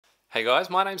Hey guys,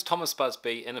 my name's Thomas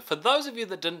Busby, and for those of you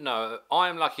that didn't know, I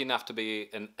am lucky enough to be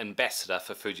an ambassador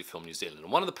for Fujifilm New Zealand.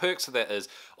 And one of the perks of that is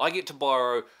I get to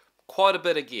borrow quite a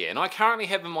bit of gear, and I currently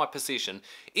have in my possession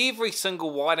every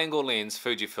single wide-angle lens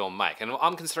Fujifilm make, and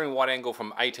I'm considering wide-angle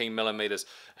from 18mm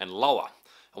and lower.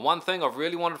 And one thing I've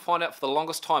really wanted to find out for the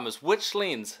longest time is which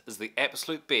lens is the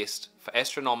absolute best for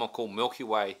astronomical Milky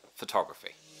Way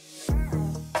photography.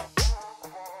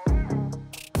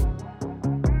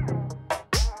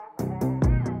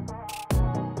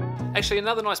 Actually,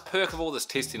 another nice perk of all this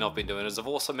testing I've been doing is I've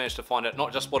also managed to find out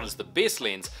not just what is the best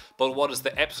lens, but what is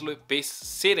the absolute best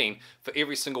setting for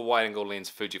every single wide-angle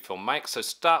lens Fujifilm makes. So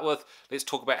start with, let's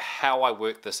talk about how I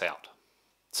work this out.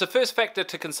 So first factor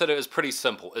to consider is pretty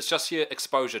simple. It's just your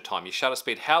exposure time, your shutter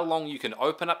speed, how long you can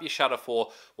open up your shutter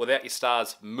for without your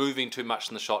stars moving too much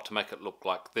in the shot to make it look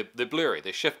like they're blurry,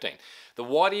 they're shifting. The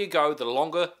wider you go, the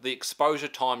longer the exposure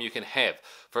time you can have.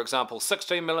 For example,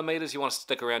 16mm you want to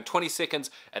stick around 20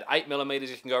 seconds, at 8mm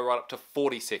you can go right up to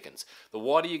 40 seconds. The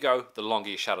wider you go, the longer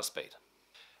your shutter speed.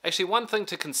 Actually, one thing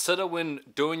to consider when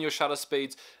doing your shutter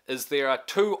speeds is there are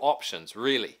two options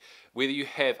really. Whether you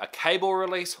have a cable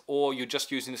release or you're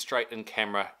just using a straight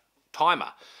in-camera timer.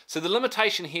 So the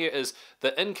limitation here is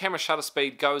the in-camera shutter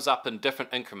speed goes up in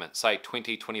different increments, say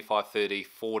 20, 25, 30,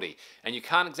 40, and you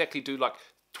can't exactly do like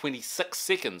 26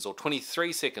 seconds or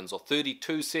 23 seconds or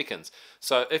 32 seconds.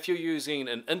 So if you're using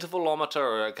an intervalometer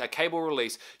or a cable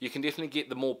release, you can definitely get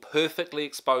the more perfectly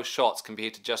exposed shots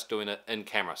compared to just doing it in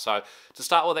camera. So to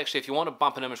start with, actually, if you want to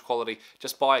bump in image quality,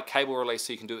 just buy a cable release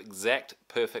so you can do exact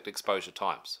perfect exposure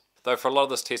times. Though for a lot of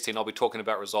this testing, I'll be talking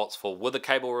about results for with a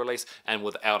cable release and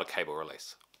without a cable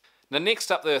release. Now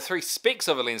next up, there are three specs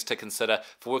of a lens to consider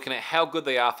for working out how good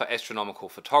they are for astronomical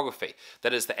photography.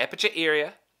 That is the aperture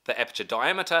area, the aperture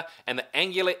diameter, and the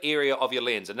angular area of your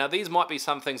lens. And now these might be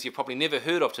some things you've probably never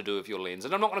heard of to do with your lens,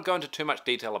 and I'm not going to go into too much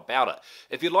detail about it.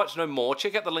 If you'd like to know more,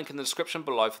 check out the link in the description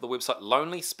below for the website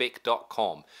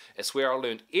lonelyspec.com. It's where I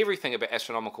learned everything about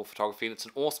astronomical photography, and it's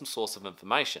an awesome source of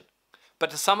information. But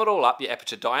to sum it all up, your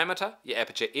aperture diameter, your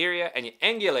aperture area, and your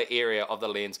angular area of the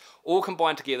lens all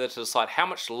combine together to decide how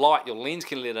much light your lens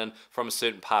can let in from a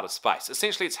certain part of space.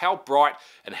 Essentially, it's how bright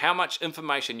and how much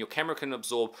information your camera can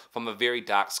absorb from a very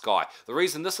dark sky. The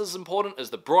reason this is important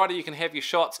is the brighter you can have your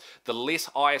shots, the less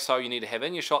ISO you need to have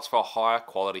in your shots for a higher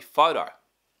quality photo.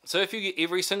 So if you get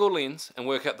every single lens and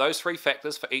work out those three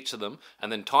factors for each of them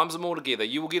and then times them all together,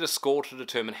 you will get a score to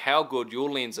determine how good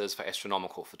your lens is for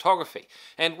astronomical photography.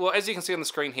 And well, as you can see on the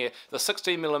screen here, the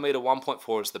 16mm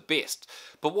 1.4 is the best.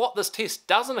 But what this test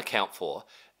doesn't account for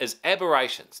is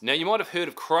aberrations. Now you might have heard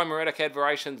of chromatic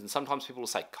aberrations, and sometimes people will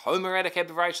say chromatic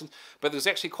aberrations, but there's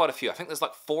actually quite a few. I think there's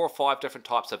like 4 or 5 different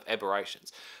types of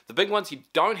aberrations. The big ones you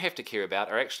don't have to care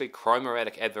about are actually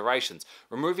chromatic aberrations.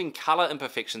 Removing color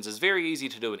imperfections is very easy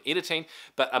to do in editing,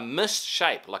 but a missed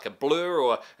shape, like a blur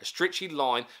or a stretchy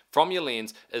line from your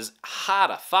lens is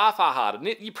harder, far, far harder.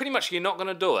 You're not going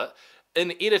to do it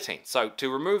in editing. So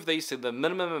to remove these to the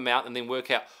minimum amount and then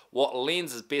work out what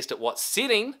lens is best at what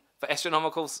setting for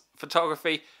astronomical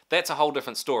photography, that's a whole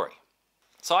different story.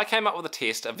 So I came up with a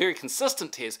test, a very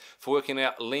consistent test for working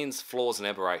out lens flaws and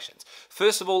aberrations.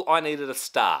 First of all, I needed a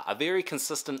star, a very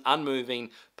consistent,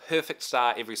 unmoving, perfect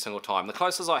star every single time. The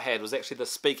closest I had was actually the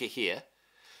speaker here,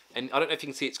 and I don't know if you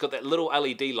can see, it's got that little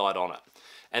LED light on it.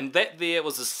 And that there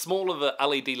was as small of a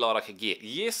LED light I could get.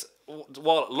 Yes,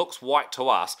 while it looks white to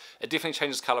us, it definitely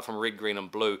changes color from red, green,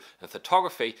 and blue in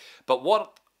photography, but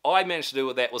what I managed to do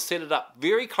with that was set it up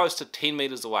very close to 10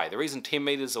 meters away. The reason 10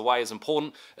 meters away is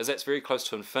important is that's very close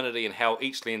to infinity and how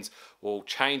each lens will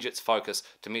change its focus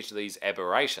to measure these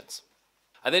aberrations.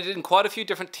 I then did quite a few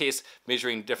different tests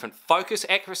measuring different focus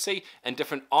accuracy and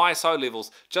different ISO levels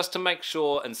just to make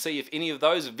sure and see if any of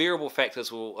those variable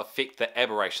factors will affect the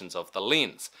aberrations of the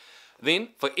lens. Then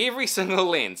for every single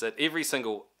lens at every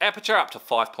single aperture up to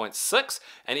 5.6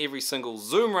 and every single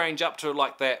zoom range up to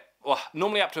like that, well,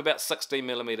 normally up to about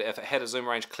 16mm. If it had a zoom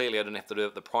range, clearly I didn't have to do it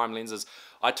with the prime lenses.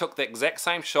 I took the exact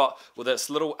same shot with this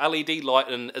little LED light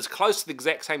in as close to the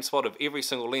exact same spot of every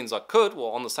single lens I could, well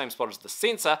on the same spot as the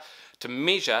sensor, to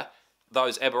measure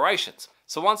those aberrations.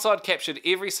 So once I'd captured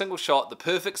every single shot, the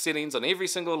perfect settings on every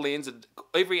single lens, and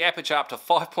every aperture up to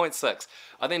 5.6,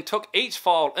 I then took each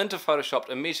file into Photoshop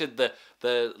and measured the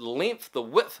length, the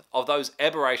width of those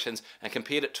aberrations and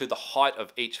compared it to the height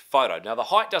of each photo. Now the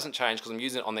height doesn't change because I'm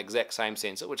using it on the exact same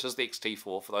sensor, which is the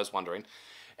X-T4 for those wondering.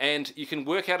 and you can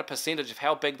work out a percentage of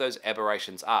how big those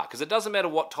aberrations are, because it doesn't matter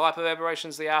what type of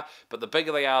aberrations they are, but the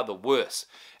bigger they are, the worse.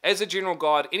 As a general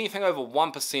guide, anything over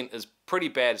 1% is pretty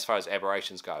bad as far as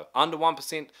aberrations go. Under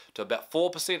 1% to about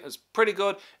 4% is pretty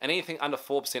good, and anything under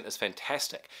 4% is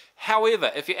fantastic.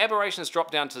 However, if your aberrations drop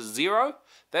down to 0,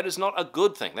 that is not a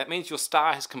good thing. That means your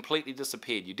star has completely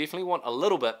disappeared. You definitely want a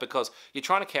little bit because you're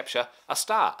trying to capture a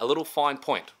star, a little fine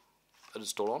point. It is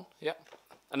still on? Yep.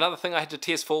 Another thing I had to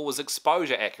test for was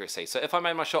exposure accuracy. So if I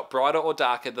made my shot brighter or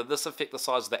darker, did this affect the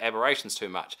size of the aberrations too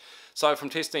much? So from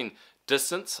testing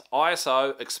distance,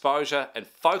 ISO, exposure, and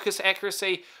focus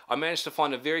accuracy, I managed to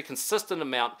find a very consistent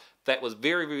amount that was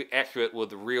very, very accurate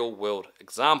with real world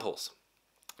examples.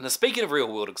 Now speaking of real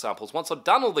world examples, once I'd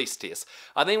done all these tests,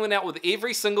 I then went out with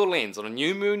every single lens on a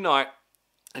new moon night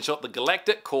and shot the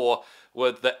galactic core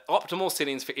with the optimal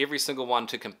settings for every single one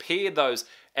to compare those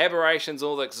aberrations,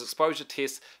 all those exposure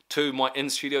tests to my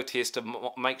in-studio test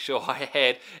to make sure I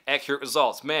had accurate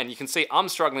results. Man, you can see I'm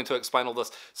struggling to explain all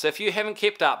this. So if you haven't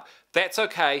kept up, that's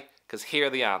okay, because here are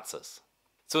the answers.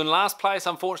 So in last place,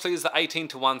 unfortunately, is the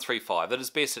 18-135. That is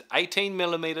best at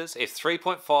 18mm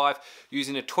f3.5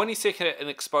 using a 20-second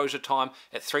exposure time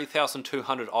at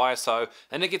 3200 ISO,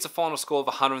 and it gets a final score of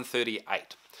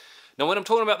 138. Now when I'm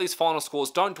talking about these final scores,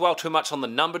 don't dwell too much on the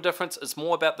number difference, it's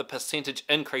more about the percentage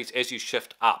increase as you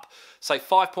shift up. Say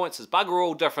 5 points is bugger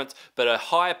all difference, but a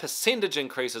higher percentage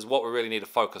increase is what we really need to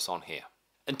focus on here.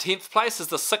 In 10th place is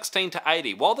the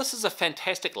 16-80. While this is a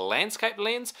fantastic landscape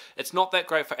lens, it's not that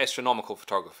great for astronomical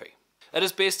photography. It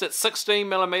is best at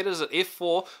 16mm at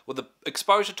f4 with an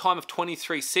exposure time of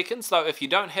 23 seconds, though if you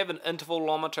don't have an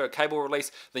intervalometer or cable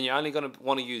release, then you're only going to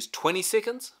want to use 20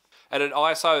 seconds. At an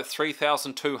ISO of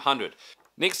 3200.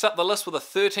 Next up the list with a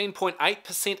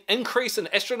 13.8% increase in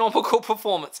astronomical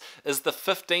performance is the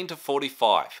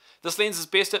 15-45. This lens is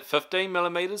best at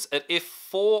 15mm at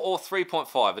f4 or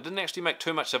 3.5. It didn't actually make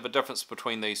too much of a difference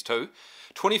between these two.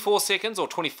 24 seconds or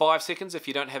 25 seconds if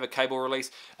you don't have a cable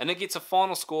release, and it gets a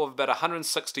final score of about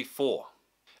 164.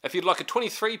 If you'd like a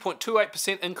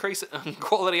 23.28% increase in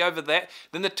quality over that,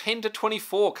 then the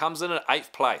 10-24 comes in at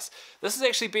 8th place. This is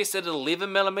actually best at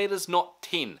 11mm, not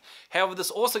 10. However, this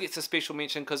also gets a special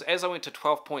mention because as I went to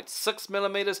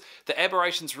 12.6mm, the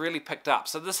aberrations really picked up.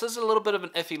 So this is a little bit of an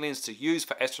iffy lens to use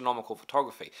for astronomical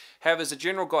photography. However, as a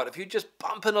general guide, if you just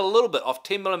bump in a little bit off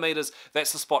 10mm,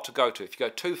 that's the spot to go to. If you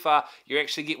go too far, you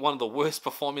actually get one of the worst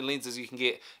performing lenses you can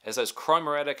get, as those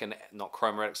chromatic and, not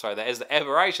chromatic, sorry, as the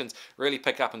aberrations really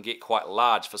pick up and get quite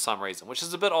large for some reason, which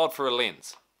is a bit odd for a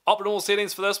lens. Optimal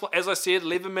settings for this one, as I said,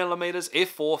 11mm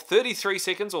f4, 33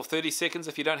 seconds or 30 seconds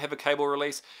if you don't have a cable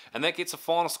release, and that gets a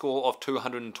final score of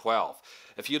 212.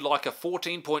 If you'd like a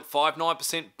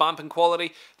 14.59% bump in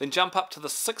quality, then jump up to the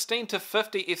 16-50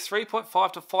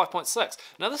 f3.5 to 5.6.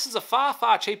 Now this is a far,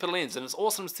 far cheaper lens, and it's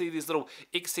awesome to see these little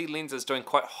XC lenses doing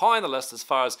quite high on the list as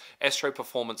far as astro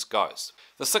performance goes.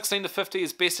 The 16-50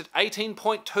 is best at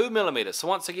 18.2mm, so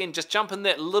once again, just jump in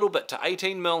that little bit to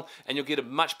 18mm and you'll get a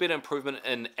much better improvement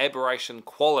in aberration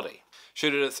quality.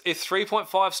 Shoot it at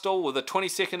f3.5 still with a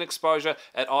 20-second exposure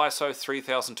at ISO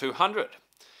 3200.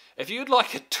 If you'd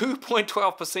like a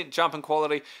 2.12% jump in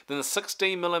quality, then the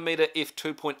 16mm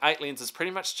f2.8 lens is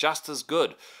pretty much just as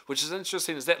good, which is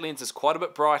interesting as that lens is quite a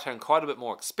bit brighter and quite a bit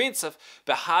more expensive,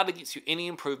 but hardly gets you any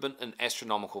improvement in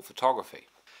astronomical photography.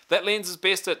 That lens is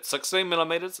best at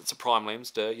 16mm, it's a prime lens,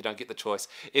 duh, you don't get the choice,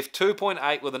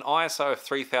 f2.8 with an ISO of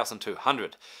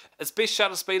 3200. Its best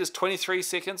shutter speed is 23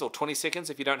 seconds or 20 seconds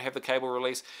if you don't have the cable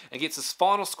release, and gets its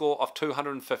final score of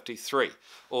 253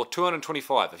 or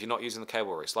 225 if you're not using the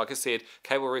cable release. Like I said,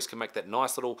 cable release can make that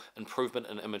nice little improvement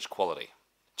in image quality.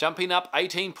 Jumping up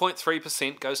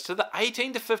 18.3% goes to the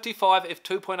 18-55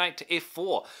 f2.8 to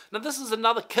f4. Now this is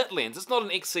another kit lens. It's not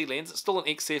an XC lens, it's still an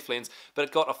XF lens, but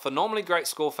it got a phenomenally great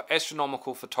score for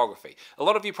astronomical photography. A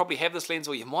lot of you probably have this lens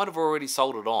or you might have already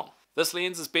sold it on. This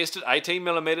lens is best at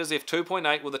 18mm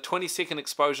f2.8 with a 20-second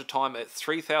exposure time at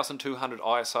 3200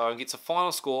 ISO and gets a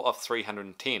final score of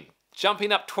 310.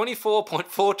 Jumping up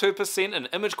 24.42% in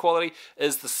image quality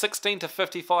is the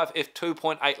 16-55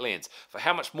 f2.8 lens. For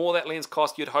how much more that lens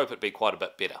costs, you'd hope it'd be quite a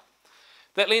bit better.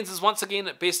 That lens is once again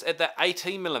at best at the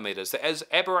 18mm, so as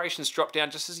aberrations drop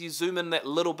down just as you zoom in that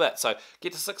little bit. So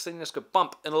get to 16, just go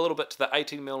bump in a little bit to the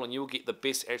 18mm and you'll get the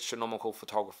best astronomical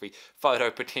photography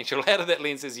photo potential out of that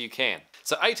lens as you can.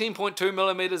 So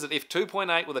 18.2mm at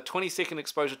f2.8 with a 20-second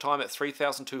exposure time at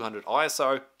 3200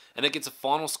 ISO, and it gets a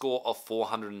final score of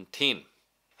 410.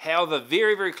 However,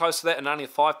 very, very close to that and only a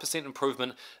 5%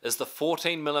 improvement is the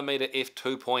 14mm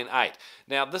f2.8.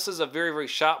 Now, this is a very, very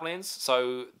sharp lens,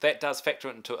 so that does factor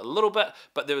into it a little bit,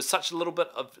 but there is such a little bit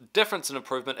of difference in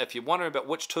improvement. If you're wondering about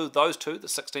which two, those two, the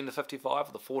 16-55 or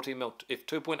the 14mm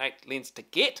f2.8 lens to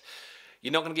get,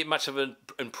 you're not going to get much of an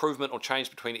improvement or change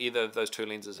between either of those two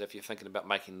lenses if you're thinking about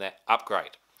making that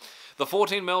upgrade. The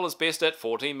 14mm is best at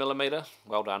 14mm,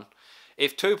 well done.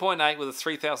 F2.8 with a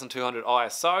 3200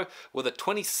 ISO with a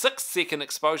 26-second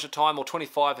exposure time, or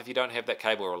 25 if you don't have that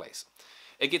cable release.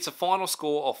 It gets a final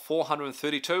score of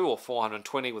 432 or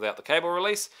 420 without the cable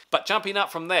release, but jumping up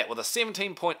from that with a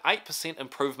 17.8%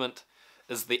 improvement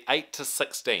is the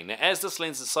 8-16. Now, as this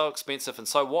lens is so expensive and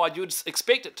so wide, you'd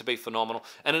expect it to be phenomenal,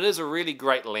 and it is a really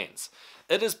great lens.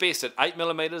 It is best at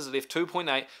 8mm at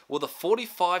f2.8 with a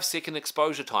 45-second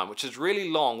exposure time, which is really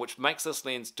long, which makes this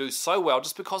lens do so well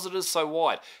just because it is so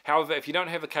wide. However, if you don't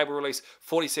have a cable release,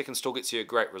 40 seconds still gets you a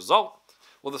great result,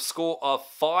 with a score of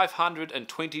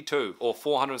 522 or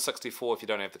 464 if you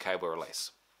don't have the cable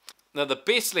release. Now, the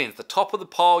best lens, the top of the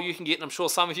pile you can get, and I'm sure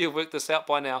some of you have worked this out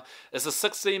by now, is the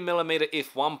 16mm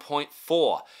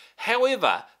f1.4.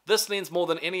 However, this lens more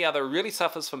than any other really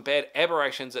suffers from bad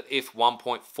aberrations at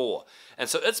f1.4. And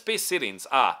so its best settings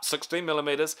are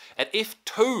 16mm at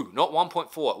f2, not 1.4.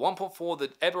 At 1.4,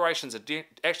 the aberrations are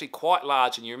actually quite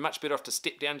large, and you're much better off to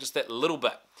step down just that little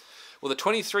bit. With a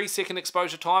 23-second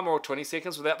exposure time, or 20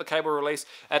 seconds without the cable release,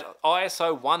 at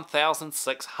ISO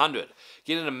 1600.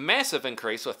 Getting a massive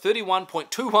increase, or a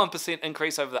 31.21%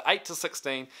 increase over the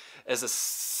 8-16, is a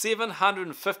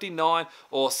 759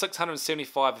 or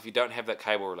 675 if you don't have that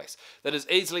cable release. That is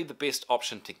easily the best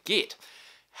option to get.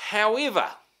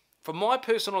 However, from my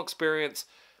personal experience,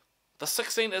 the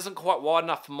 16 isn't quite wide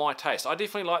enough for my taste. I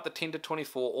definitely like the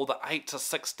 10-24 or the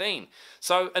 8-16.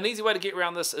 So an easy way to get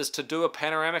around this is to do a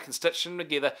panoramic and stitch them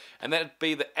together, and that would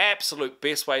be the absolute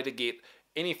best way to get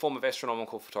any form of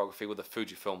astronomical photography with a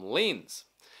Fujifilm lens.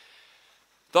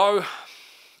 Though,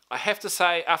 I have to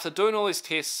say, after doing all these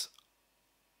tests,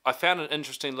 I found an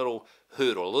interesting little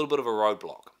hurdle, a little bit of a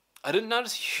roadblock. I didn't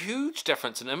notice a huge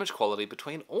difference in image quality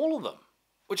between all of them,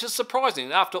 which is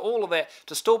surprising. After all of that,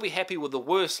 to still be happy with the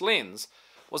worst lens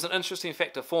was an interesting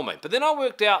factor for me. But then I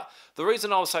worked out the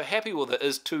reason I was so happy with it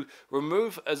is to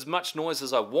remove as much noise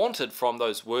as I wanted from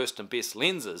those worst and best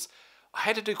lenses. I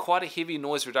had to do quite a heavy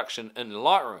noise reduction in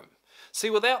Lightroom.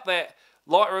 See, without that,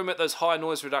 Lightroom at those high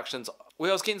noise reductions, where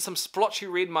I was getting some splotchy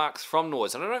red marks from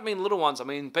noise, and I don't mean little ones, I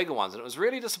mean bigger ones, and it was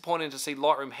really disappointing to see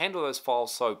Lightroom handle those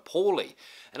files so poorly.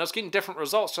 And I was getting different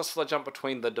results just as I jumped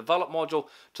between the Develop Module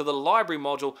to the Library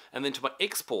Module and then to my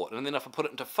Export, and then if I put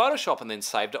it into Photoshop and then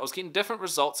saved it, I was getting different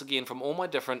results again from all my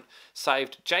different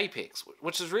saved JPEGs,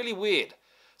 which is really weird.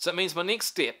 So it means my next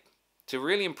step to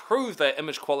really improve that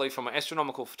image quality from my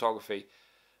astronomical photography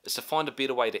is to find a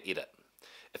better way to edit.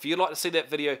 If you'd like to see that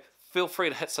video, feel free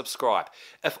to hit subscribe.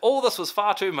 If all this was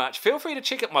far too much, feel free to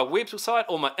check out my website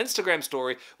or my Instagram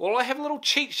story, where I have a little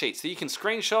cheat sheet so you can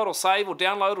screenshot or save or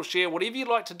download or share, whatever you'd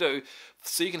like to do,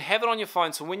 so you can have it on your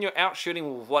phone, so when you're out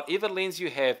shooting with whatever lens you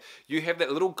have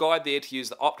that little guide there to use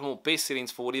the optimal best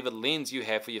settings for whatever lens you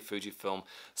have for your Fujifilm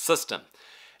system.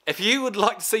 If you would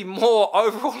like to see more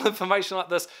overall information like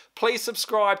this, please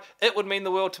subscribe. It would mean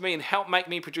the world to me and help make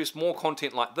me produce more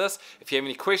content like this. If you have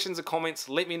any questions or comments,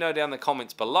 let me know down in the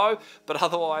comments below. But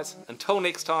otherwise, until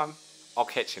next time, I'll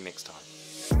catch you next time.